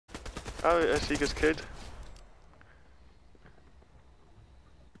Oh, I see this kid.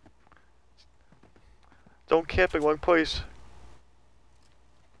 Don't camp in one place.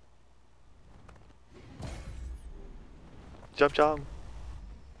 Jump down.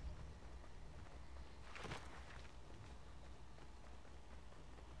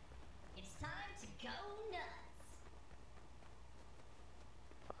 It's time to go nuts.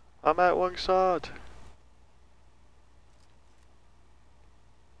 I'm at one side.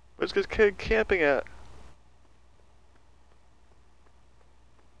 Where's this kid camping at?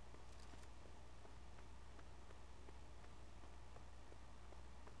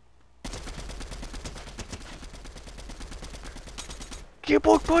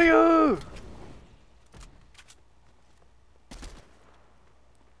 Keyboard player!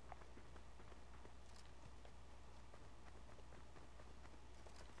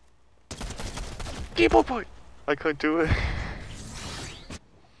 Keyboard player! I couldn't do it.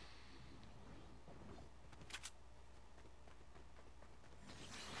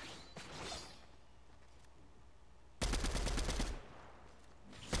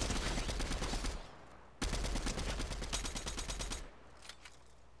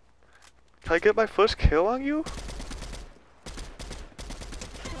 Can I get my first kill on you?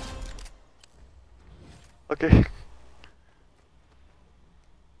 Okay.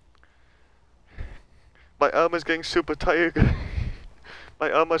 My arm is getting super tired. My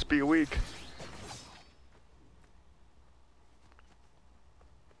arm must be weak.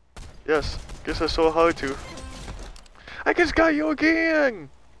 Yes, guess it's so hard to. I just got you again!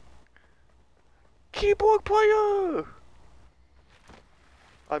 Keyboard player!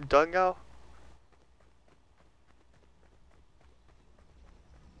 I'm done now.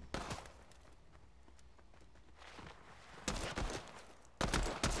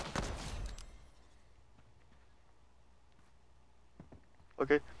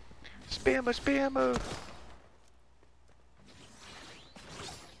 Okay. Spammer, spammer!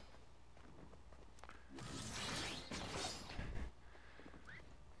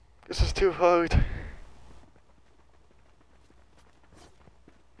 This is too hard.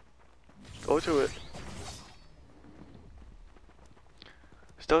 Go to it.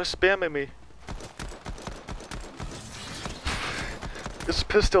 Start spamming me. This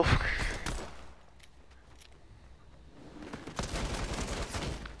pistol.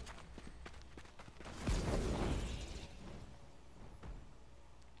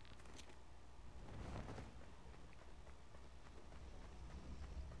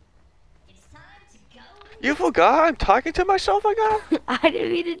 It's time to go. You forgot I'm talking to myself again? I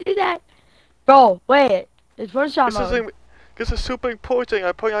didn't mean to do that. Bro, wait. It's one shot mode. This is super important.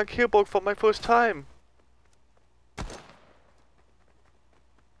 I put on keyboard for my first time.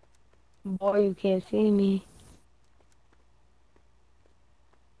 Boy, you can't see me.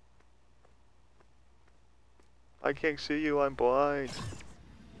 I can't see you, I'm blind.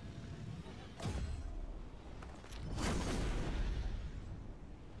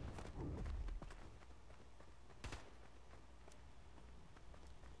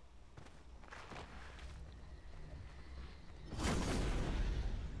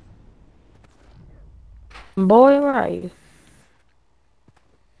 Boy, where are you?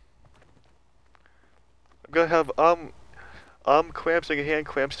 I'm gonna have cramps and hand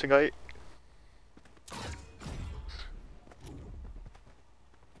cramps tonight.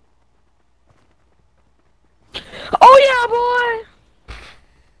 Oh yeah, boy!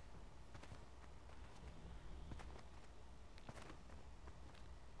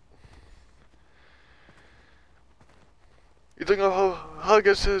 You think how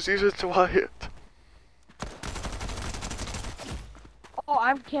this is easy to hit? Oh,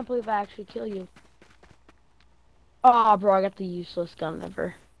 I can't believe I actually kill you. Oh, bro, I got the useless gun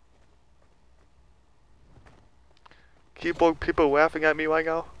ever. Keyboard people laughing at me right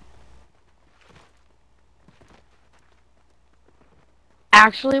now.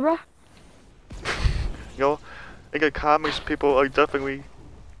 Actually, bro? You know, I think the comments people are definitely.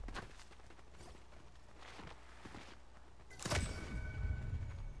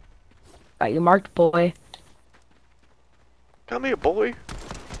 Got you marked, boy. Come here, boy.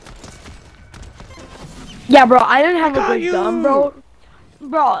 Yeah, bro, I didn't have a good you. gun, bro.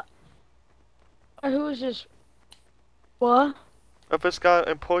 Bro. Who was this? What? If it's got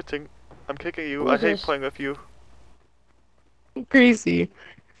important, I'm kicking you. Who's I hate this? playing with you. Crazy.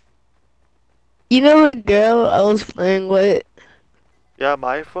 You know the girl I was playing with? Yeah,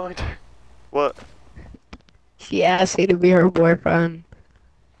 my phone. What? She asked me to be her boyfriend.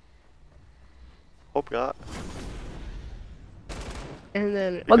 Hope not. And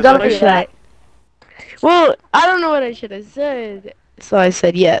then What Because gun I- is that? well, I don't know what I should have said. So I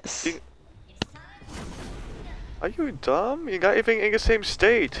said yes. Are you dumb? You're not even in the same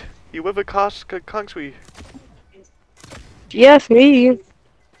state. You live across the country. Yes, me.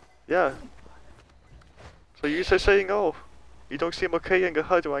 Yeah. So you just say no. You don't seem okay in the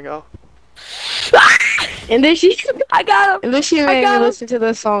HUD right now. And then she, I got him. and then she I made me got him. listen to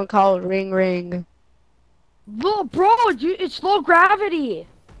this song called Ring Ring. Look, bro, it's low gravity.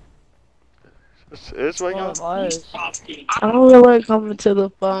 It's right now. Well, it was. I don't really coming to the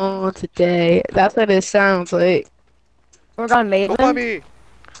phone today. That's what it sounds like. We're gonna make Go by me.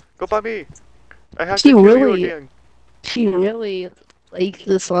 Go by me. I have She to kill you really- again. She really likes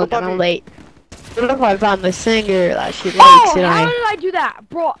this song, Go and by I'm me. like, what if I found the singer that she likes, Oh, and how I... did I do that,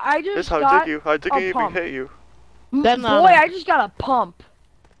 bro? I just This how got did you? I didn't a even pump. hit you. Then, boy, I just got a pump.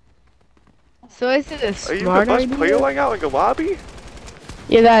 So is it a Are you the smart best idea? player right now in the lobby?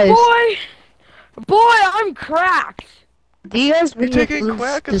 Yeah, that is. Boy, I'm cracked. Do you guys You're bring your taking boots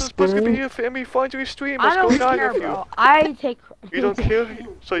crack? to This is supposed to school? be a family friendly stream. I What's don't going on care, with you? bro. I take. You don't care?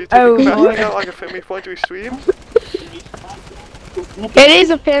 So you're Oh, taking crack boy. right now on a family friendly stream? It is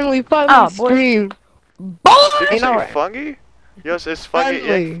a family fun Oh, boy. stream. Boy! Did you know say it. funny? Yes, it's funny and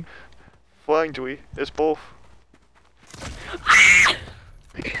Friendly. friendly. It's both.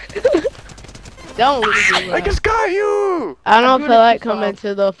 Don't leave me. I just got you! I don't doing feel it like too coming slow.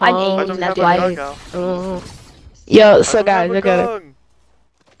 to the I'm phone. I aiming, don't that's have a why. gun now. Yo, I so don't guys, have a look at it. gun.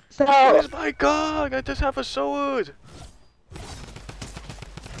 So, Where's my gun? I just have a sword.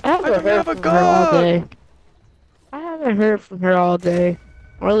 I haven't I don't heard have a from her all gun. day. I haven't heard from her all day.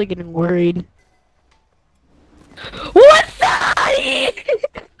 I'm really getting worried. What's that?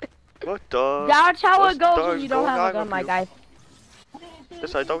 What the? That's how What's it goes the when you don't going have a on gun, with my you? guy.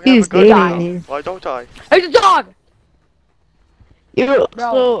 Yes, I don't He's have a gun dating now. me. Why don't I? It's a dog! Yo, Bro,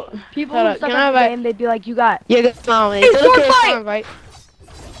 so, people hold who up, suck can I at the invite- game, they'd be like, you got. yeah, good mom. Is Hey, it sword okay if I fight! invite?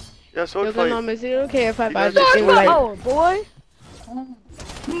 Yeah, Yo, sword good fight. mom, is it okay if I You guys invite just you? sword Like, fight. Oh, boy!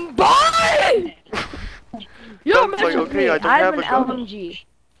 Boy! You don't Gunfight, mess with okay, me. I don't I have have an a gun. LMG.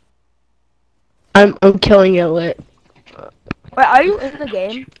 I'm killing it lit. Wait, are you in the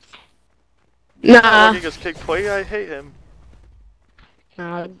game? Yeah, when Nah, he gets kicked play, I hate him.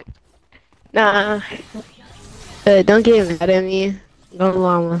 nah. Don't get mad at me. Go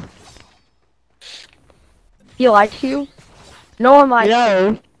llama. He likes you? No one likes you.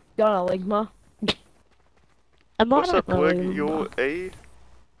 No. Gonna Ligma. I bought What's up, a Blake? llama. You A?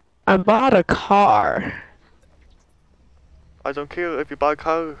 I bought a car. I don't care if you buy a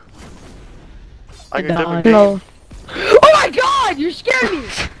car. I'm in a No, different No. game. Oh my god! You scared me!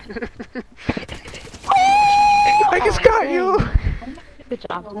 I just got you! Good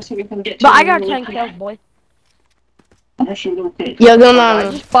job. But I got 10 kills, boy. Yo, go I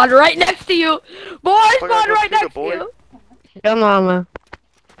llama. just spawned right next to you! Boy, I Fuck, I spawned go right shoot a next to boy. you! Go llama.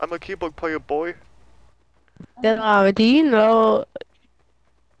 I'm a keyboard player, boy. Go llama. Do you know?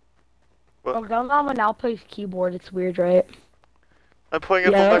 Oh, Gunmama now plays keyboard. It's weird, right? I'm playing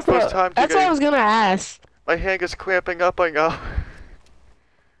it for my that's first what, time that's what I today. was gonna ask. My hand is cramping up right now.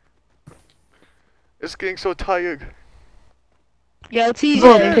 It's getting so tired. Yo, Bro,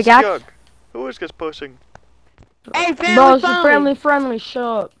 TJ. pickaxe? Yuck. Who is this pushing? Hey, Bro, family it's a friendly, shut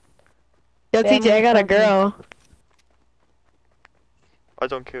up. Yo, TJ, I got a girl. I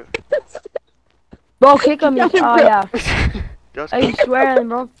don't care. Bro, kick him. Oh, yeah. Just I swear,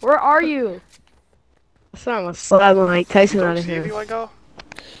 bro. Where are you? So I'm a slap like Tyson don't out of see me here. right now.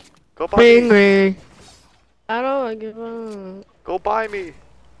 Go by Ring me. ring. I don't wanna give up. Go by me.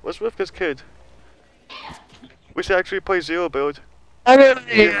 What's with this kid? We should actually play zero build. I don't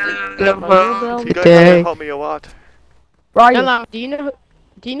You guys Okay. have helped me a lot. Where are you? Hello, do you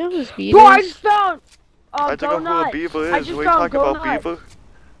know who Speed Bro, I is? just found I Go don't know who a Nuts beaver I is. just What are you found talking Go about, Nuts. beaver?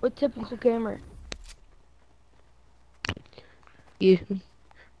 with typical gamer. You.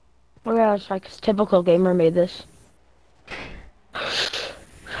 Oh yeah, it's like typical gamer made this.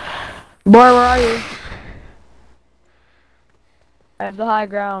 Boy, where are you? I have the high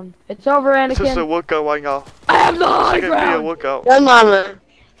ground. It's over, This is a Anakin. workout right now. I have the It's high gonna be a ground. workout. Yo, mama.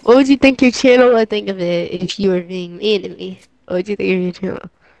 What would you think your channel would think of it if you were being mean to me? What would you think of your channel?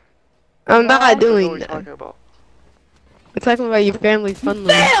 I'm Well, not I don't know what doing you're that. talking about. We're talking about your family fun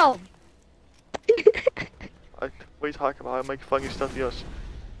life. Failed. What are you talking about? I make funny stuff, yes.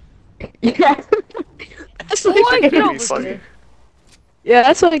 Yeah. That's Boy, what get It'd over be funny. here. yeah,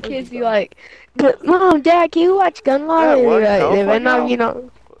 that's what kids be like. Mom, Dad, can you watch Gun Law? Yeah, what? They Hell, might not, fuck you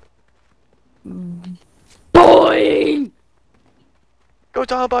know. Boing! Go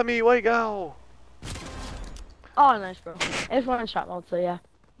down by me right now. Oh, nice, bro. It's one shot mode, so yeah.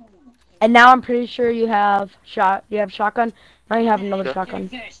 And now I'm pretty sure you have shotgun. Now you have another Yeah. shotgun.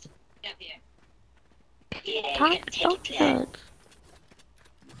 Top donuts.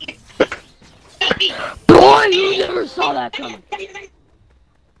 Boy, you never saw that coming.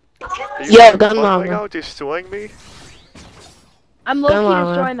 Are you Yo, having gun fun right llama. now destroying me? I'm Gun low-key llama.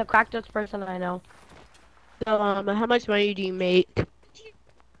 destroying the cracked person I know. How much money do you make?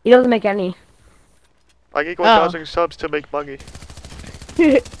 He doesn't make any. I need Oh. 1,000 subs to make money.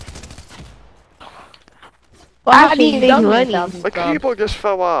 Well, how do Actually, you he make does make money? 1,000 My subs. keyboard just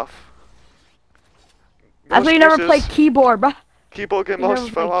fell off. No I thought you never excuses. played keyboard, bruh. Keyboard You almost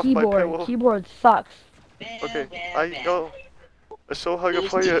never fell played off my keyboard. pillow. Keyboard sucks. Okay, I know. It's so hard to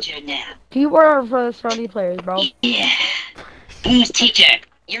play it. Keyboard are for the Sony players, bro. Yeah. Who's teacher?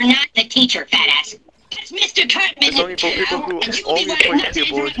 You're not the teacher, fat ass. That's Mr. Cartman. It's only for people who only play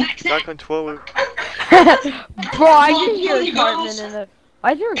keyboard, not controller. Bro, I can hear Cartman in the.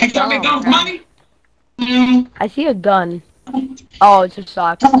 I hear a sound. I see a gun. Oh, it's a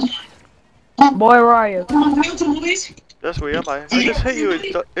sock. Boy, where are you? That's where am I? I just hit you.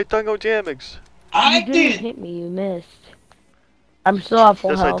 It done no damage. You didn't hit me. You missed. I'm still at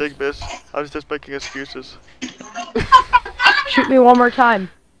full Yes, I health. did miss. I was just making excuses. Shoot me one more time.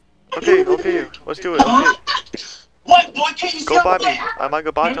 Okay, okay, let's do it. Okay. What? Why can't you Go by me. I'm on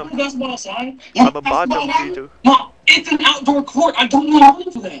the bottom. That's what I say. I'm a bottom feeder. Mom, it's an outdoor court. I don't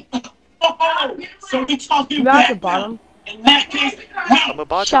want to play for that. So we talking You're at back the bottom. now. In that case, I'm no. a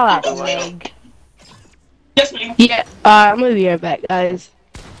bottom Shut up, feeder right now. Meg. Yes, ma'am. Yeah, I'm gonna be right back, guys.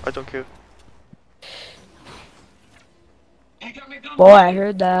 I don't care. Boy, I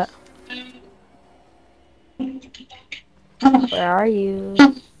heard that. Where are you?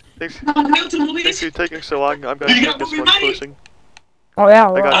 Thanks for taking so long. I'm gonna take this one person. Oh yeah,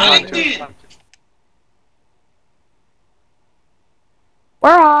 I got where, time to.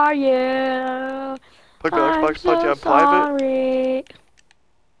 where are you? Put the I'm Xbox Buddy so on private. sorry.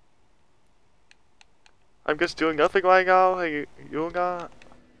 I'm just doing nothing right now. Hey, you got.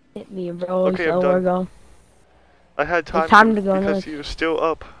 Hit me, bro. Okay, so I'm we're done. going. I had time, time to go because now. you're still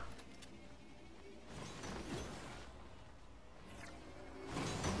up.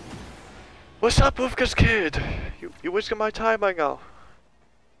 What's up, Rufus kid? You wasting my time right now.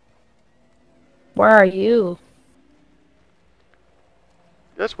 Where are you?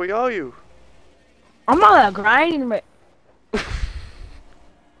 Yes, where are you? I'm on a grinding.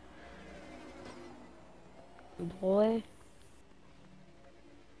 Boy.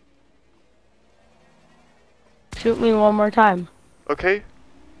 Shoot me one more time. Okay.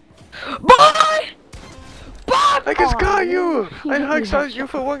 Boy! Bob! I just got Oh, you! I hacked you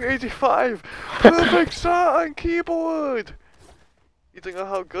for 185! Perfect shot on keyboard! You think of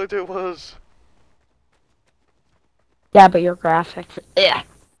how good it was? Yeah, but your graphics. Yeah.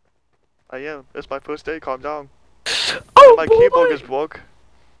 I am. It's my first day, calm down. Oh, My boy! keyboard is broke.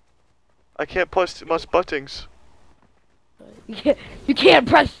 I can't push much buttons. You can't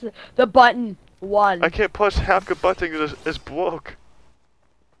press the button. One. I can't push half the buttons, it's broke.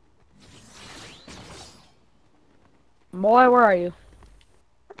 Boy, where are you?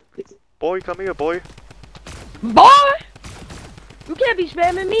 Boy, come here, boy. Boy! You can't be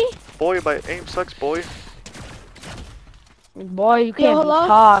spamming me. Boy, my aim sucks, boy. Boy, you can't be hello?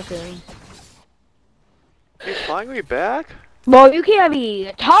 talking. You finally back? Boy, you can't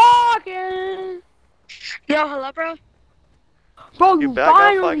be talking. Yo, hello, bro. Bro, You you back out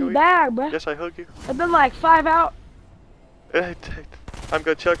finally finally? back, bro. Yes, I hug you. It's been like 5 out. I'm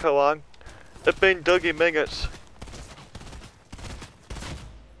gonna check how long. It's been 30 minutes.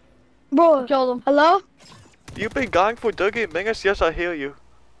 Bro, Killed him. hello? You've been gone for 30 minutes? Yes, I hear you.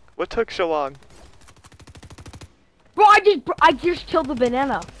 What took so long? Bro, I just killed the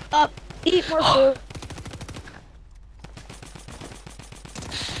banana. Eat more food.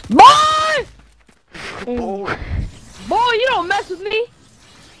 Boy! Oh, Boy, you don't mess with me.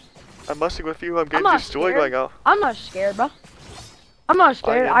 I'm messing with you. I'm getting not destroyed scared. right now. I'm not scared, bro. I'm not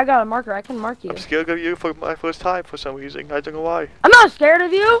scared. am. I got a marker. I can mark you. I'm scared of you for my first time for some reason. I don't know why. I'm not scared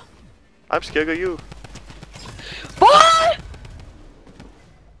of you. I'm scared of you. Boy!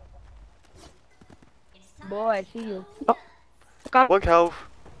 Boy, I see you. One health.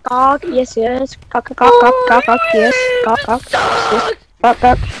 Cock, yes, yes. Cock, cock, cock, cock, cock, yes. Cock, cock, yes. Cock,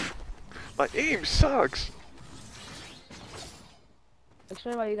 cock. My aim sucks.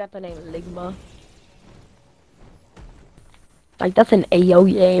 Explain why you got the name Ligma. Like, that's an AO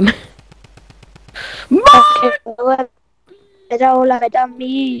game. Boy! It all love it on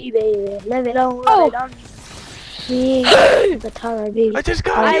me, baby. Live it on, love it on me. The tower, baby. I just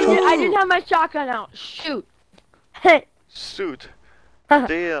got I you. didn't have my shotgun out. Shoot. Hey. Suit.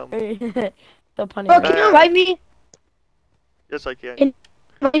 Damn. So funny. Bro, can you invite me? Yes, I can.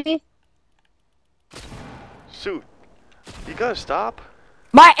 Invite me? Shoot. You gotta stop.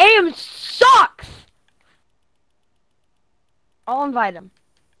 My aim sucks! I'll invite him.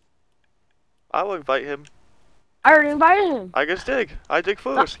 I'll invite him. I already invited him. I guess dig. I dig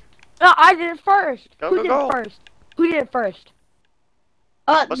first. No, I did it first. Go, Who go, did go. it first? Who did it first?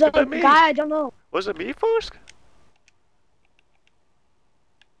 Must have The been me. guy I don't know. Was it me first?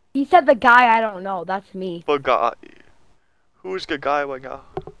 He said the guy I don't know. That's me. But guy. Who's the guy right now?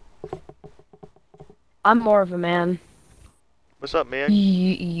 I'm more of a man. What's up, man?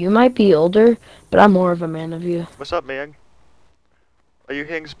 You might be older, but I'm more of a man of you. What's up, man? Are your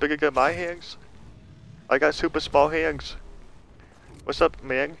hands bigger than my hands? I got super small hands. What's up,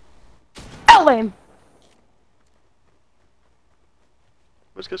 man? Oh, lame.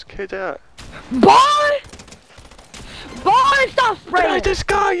 Where's this kid at? Boy! Boy, stop spraying! I just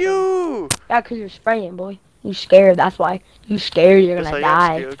got you! Yeah, 'cause you're spraying, boy. You scared, that's why. You scared you're Yes, gonna I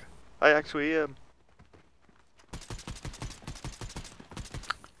die. am scared. I actually am.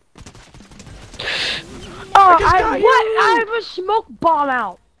 Oh, just got you! I have a smoke bomb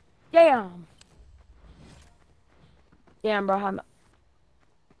out. Damn. Damn, bro. I'm.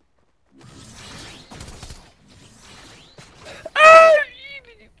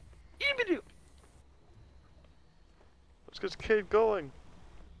 Where's this kid going?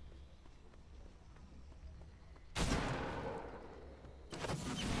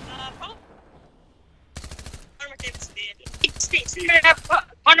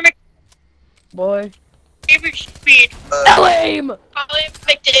 Boy. Speed. Lame!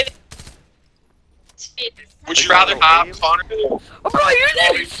 Would you rather have Connor? Oh, bro, you're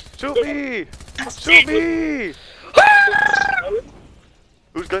this! Shoot me! Shoot me!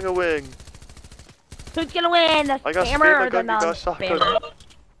 Who's gonna win? Who's gonna win? The I got scammer spammer or the gun, you got shotgun. non-spammer?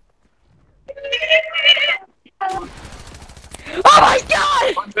 Oh my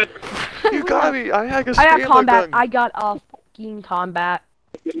god! You got me! I had a I got spammer combat. gun. I got fucking combat.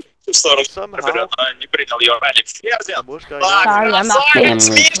 Somehow. Sorry, Sorry, I'm not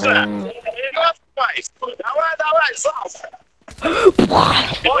spamming.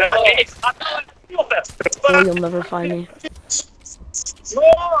 Boy, you'll never find me.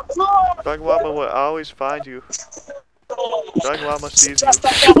 Young Llama will always find you. Young Llama sees you.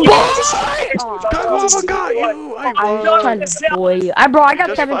 Aw. Young Llama got you! I I was won! trying to boy you. Bro, I got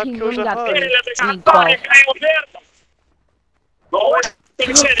Just 17. You 5 kills only got ahead. 3. I mean, 12. Boy,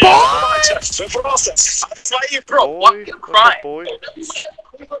 what's up, boy?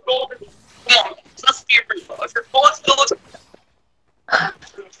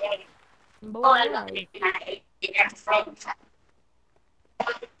 Boy,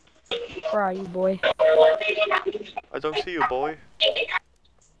 where are you, boy? I don't see you, boy.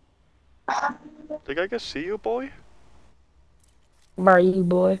 Did I just see you, boy? Where are you,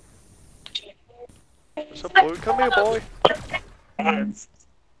 boy? What's up, boy? Come here, boy.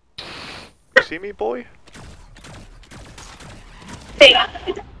 You see me, boy?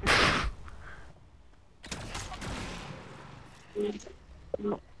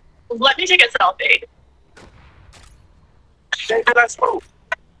 Let me take a selfie.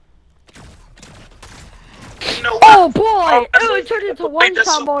 Oh boy! It turned into one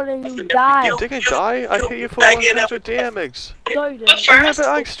shot mode and you died. You didn't die? I hit you for 100 damage. No, you didn't. I have it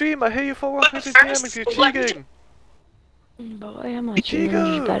on stream. I hit you for 100 damage. You're cheating. Boy, I'm not cheating.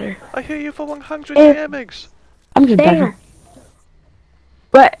 I'm just better. I hit you for 100 damage. I'm just better.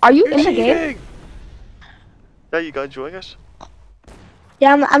 But are you You're in the game? cheating. Yeah, you gotta join us.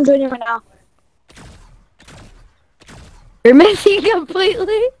 Yeah, I'm doing it right now. You're missing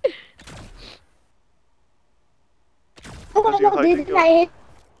completely. Oh, you're no, hiding, didn't yo. I hit?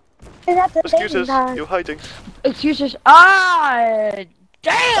 Is that the Excuses. thing? You're hiding. Excuses. Ah,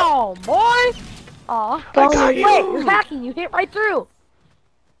 damn, boy. Aw. I got you. Wait, you're hacking. You hit right through.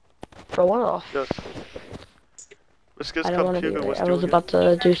 For what? Yes. Let's get I don't want to be computer. right. Let's I do was it. about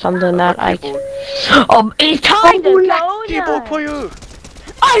to do something that I. Keyboard. It's time to go Keyboard now. player.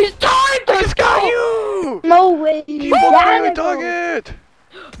 It's time to I just got you. No way. Keyboard player target.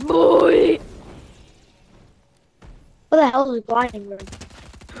 Boy. What the hell is blinding me?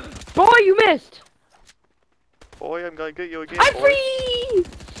 Boy, you missed. Boy, I'm gonna get you again. I'm Boy. free.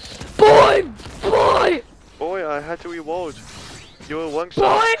 Boy. Boy. Boy, I had to reload. You were one Boy.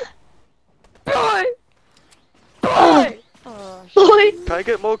 shot. Boy. Boy. Oh, Boy. Can I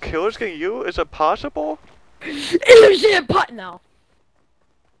get more kills than you? Is it possible? illusion putt now.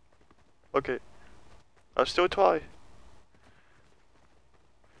 Okay. I'll still try.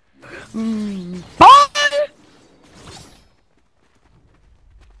 Boy.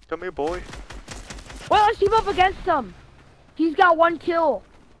 Come here, boy. Well, let's team up against him. He's got 1 kill.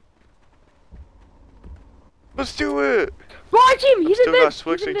 Let's do it! My team, he's in Still not this. He's in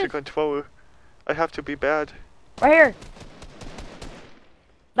switching to this. controller. I have to be bad. Right here.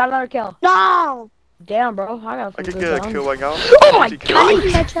 Got another kill. No! Damn, bro. I got I some could good get a guns. kill right now. Oh my Easy kill. god,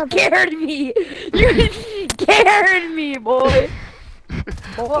 you Catch up. scared me! You scared me, boy!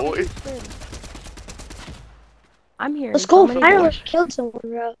 Boy. I'm here. Let's go. Finally killed someone,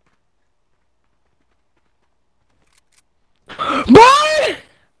 bro. Boy!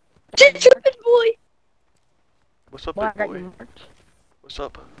 Stupid boy. What's up, Boy, I big got boy? you marked. What's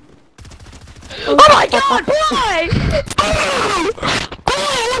up? Oh my god, boy!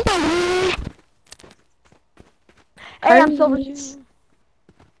 Hey, I'm silver too.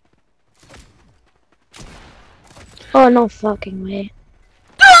 Oh, no fucking way.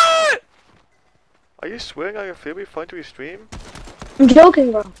 Are you swearing on your favorite fun to stream? I'm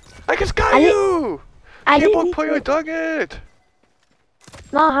joking, bro. I just got I you! I Keyboard didn't player even... dug it!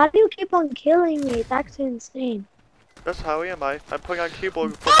 No, how do you keep on killing me? It's actually insane. That's how am I. I'm playing on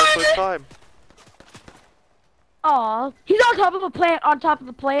keyboard for my first time. Aw, he's on top of a plant, on top of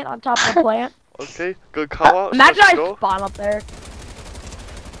the plant, on top of the plant. Okay, good call out. Imagine Let's I go. spawn up there.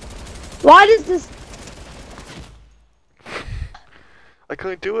 Why does this... I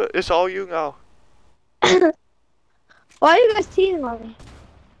couldn't do it. It's all you now. Why are you guys teaming on me?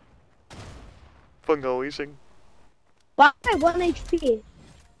 For no reason. Why am I 1 HP?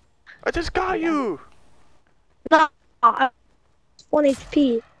 I just got you! No, I'm 1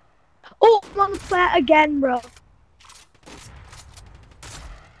 HP. Oh, I'm on the plant again, bro.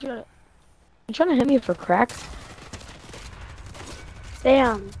 You trying to hit me for crack?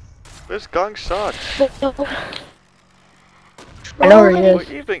 Damn. This gun sucks. I know where he is.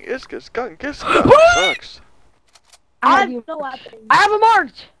 What even is this gun? This gun sucks. I I have have no weapon. I have him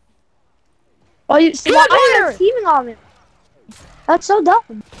marked! Why are you fire! guys teaming on me? That's so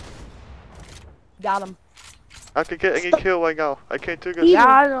dumb. Got him. I can get any kill right now. I can't do this. Yeah.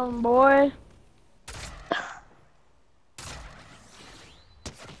 Got him, boy.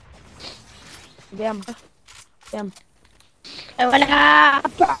 Damn. Damn. Burn.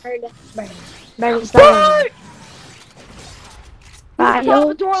 He's on top of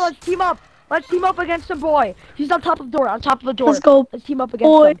the door, let's team up! Let's team up against the boy! He's on top of the door, on top of the door. Let's go. Let's team up against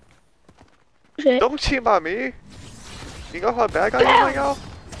Boy. him. Shit. Don't team on me. You know how bad I am right now?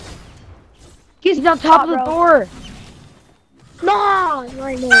 He's on top of the bro. door! No,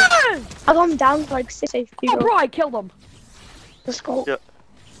 I know. I got him down to like 6 HP. Oh, bro, I killed him! Let's go. Yeah.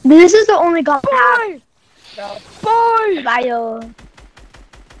 This is the only gun I have. Boy! Boy! Bye.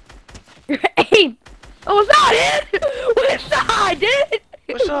 Your aim! Oh, was that it? What's that? I did!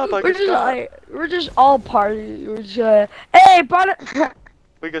 What's up? I just got... We're just all party. We're just, hey, brother!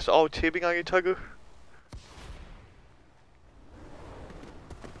 We just all teaming on each other.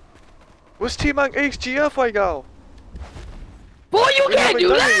 What's team on HGF right now? Boy, you We can't haven't do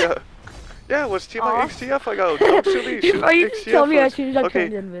done that! it yet. Yeah, what's team on Aw. HGF right now? Don't shoot me. Shoot You HGF kill me as first. soon as I Okay.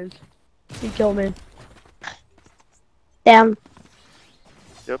 turned in, Viz. You kill me. Damn.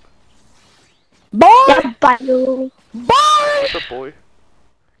 Yep. Boy! Yeah, bye. Boy! What's up, boy?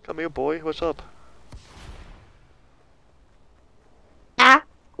 Come here, boy. What's up? Ah.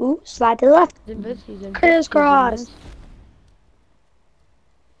 Ooh, slide to the left. He's in Viz, he's in Viz, Crisscross. he's in Viz.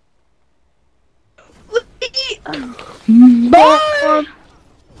 Boy!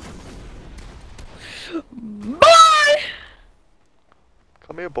 Boy!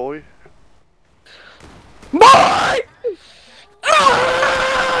 Come here, boy. Boy!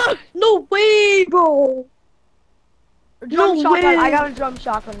 Ah! No way, bro. Drum No shotgun. way. I got a drum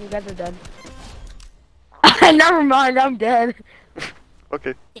shotgun. You guys are dead. Never mind. I'm dead.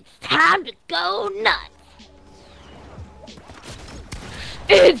 Okay. It's time to go nuts.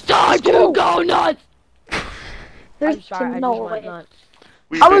 It's time to go nuts. There's I'm sorry. I no just went way. nuts.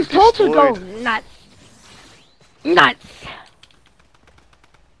 We've I been was told to go destroyed. nuts. Nuts.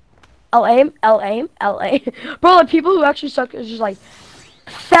 L aim, L aim, L aim. Bro, the people who actually suck is just like,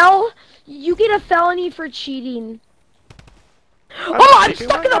 you get a felony for cheating. I'm cheating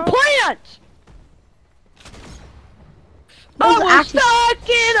stuck right in a now? plant! was I was actually- stuck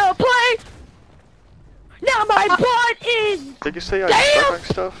in a plant! Now my butt is... Did you say I'm Damn! stuck on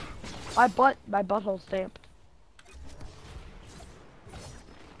stuff? My butthole stamped.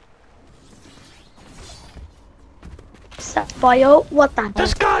 Bio, what the hell?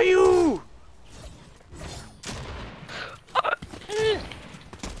 Just got you!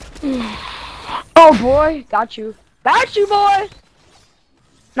 Oh boy, got you. Got you, boy!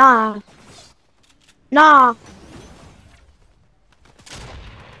 Nah. Nah.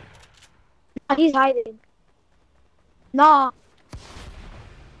 He's hiding. Nah.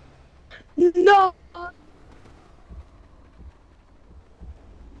 No.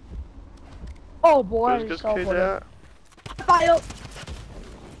 Oh boy, Where's I this just kid teleported. at? Fire.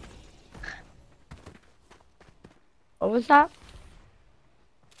 What was that?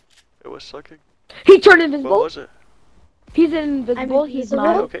 It was sucking. He turned What invisible. was it? He's invisible. He's invisible?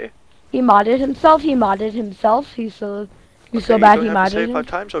 modded. Okay. He modded himself. He modded himself. He's so Okay, bad. you He don't have to say modded it 5 him.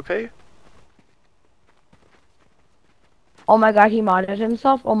 times, okay? Oh my god, he modded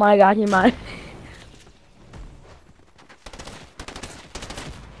himself. Oh my god, he modded.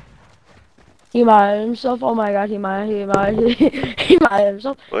 He modded himself. Oh my god, he modded he modded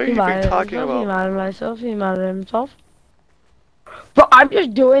himself. What are He you even modded talking himself. He about? modded myself. He modded himself. Bro, I'm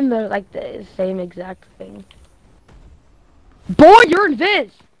just doing the same exact thing. Boy, you're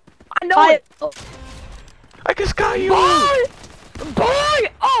invis. I know it. I just got you! Boy!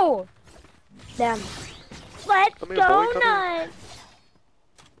 Oh! Damn. Let's Come here, boy, come here.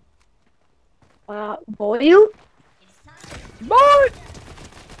 Boy, you? Boy!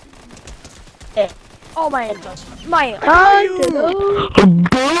 Oh my my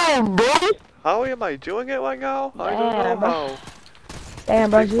Damn, boy! How am I doing it right now? I don't know Damn, bro. how. Damn,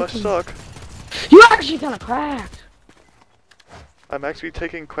 bro, It must suck. you actually kinda cracked. I'm actually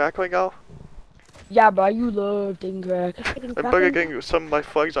taking crack right now. Yeah, bro, you love taking crack. I'm better getting some of my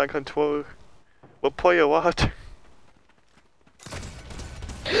thugs on control. We'll play a lot.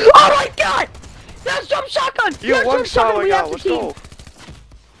 Oh my god! That's jump shotgun! You That's one jump shot shotgun! right We now, have to let's team. go.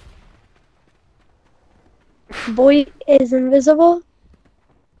 Boy is invisible.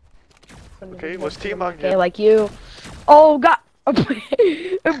 Okay, let's team on Okay, him. like you. Oh god! I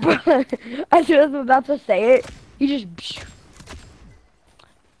was about to say it. You just.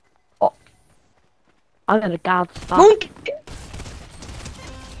 Oh. I'm in a god spot.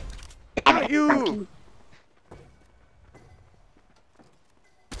 Got you!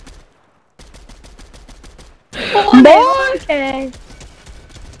 Boy! Okay.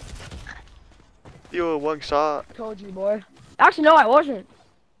 You were one shot. Told you, boy. Actually, no, I wasn't.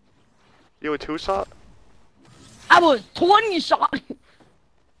 You were 2 shot? I was 20 shot. It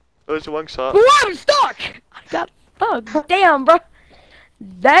was 1 shot. Boy, I'm stuck! I got stuck. Damn, bro.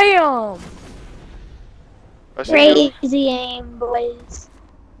 Damn. I see you. Crazy aim, boys.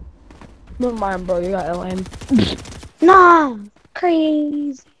 Never mind, bro. You got LM. Nah,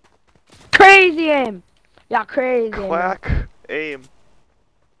 crazy. Crazy aim. Yeah, crazy aim. Quack aim.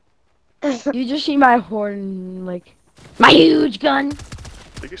 You just see my horn, like, my huge gun.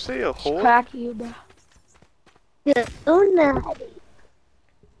 Did you say a hole? Crack you, bro. So naughty.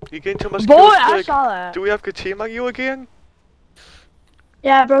 You getting too much Boy, kills, I Nick. saw that. Do we have good team on you again?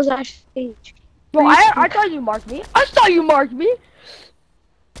 Yeah, bro's actually. Bro, I thought you marked me. I saw you mark me.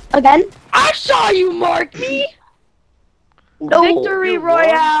 Again? I saw you mark me. No. Victory you won.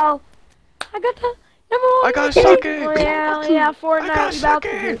 Royale. I got the number 1 I got victory second. Royale. Yeah, Fortnite. got we about to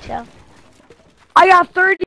second. do so. I got 30.